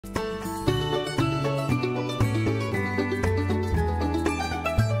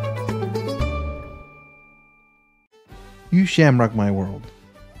You Shamrock My World.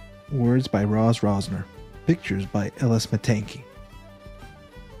 Words by Rossner. Pictures by Smietanka.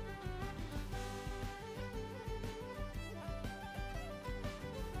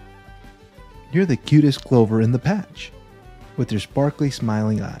 You're the cutest clover in the patch, with your sparkly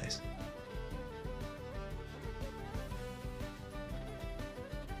smiling eyes.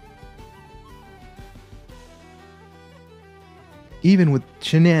 Even with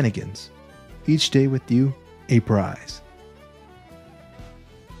shenanigans, each day with you, a prize.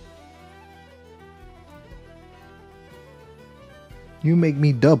 You make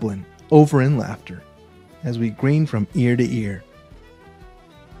me Dublin over in laughter, as we grin from ear to ear.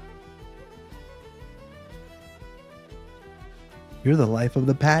 You're the life of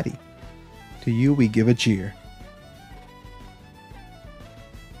the patty. To you we give a cheer.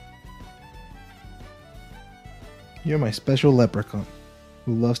 You're my special leprechaun,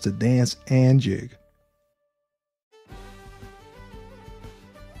 who loves to dance and jig.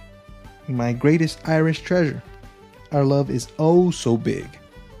 My greatest Irish treasure. Our love is oh so big.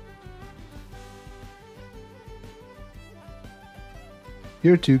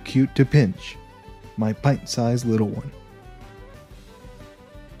 You're too cute to pinch, my pint-sized little one.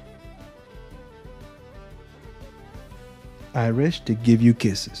 I wish to give you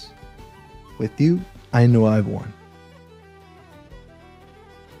kisses. With you, I know I've won.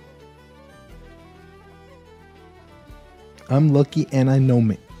 I'm lucky and I know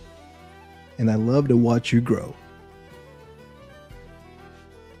me, and I love to watch you grow.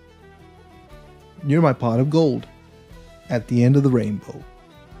 You're my pot of gold at the end of the rainbow.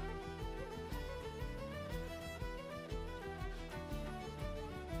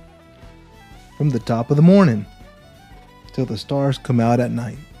 From the top of the morning till the stars come out at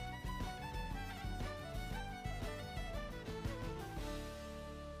night.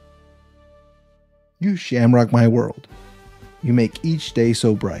 You Shamrock My World. You make each day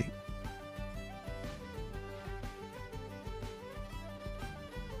so bright.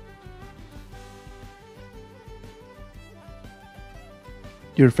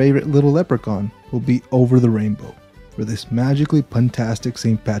 Your favorite little leprechaun will be over the rainbow for this magically Pun-Tastic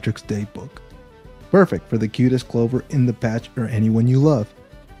St. Patrick's Day book. Perfect for the cutest clover in the patch or anyone you love.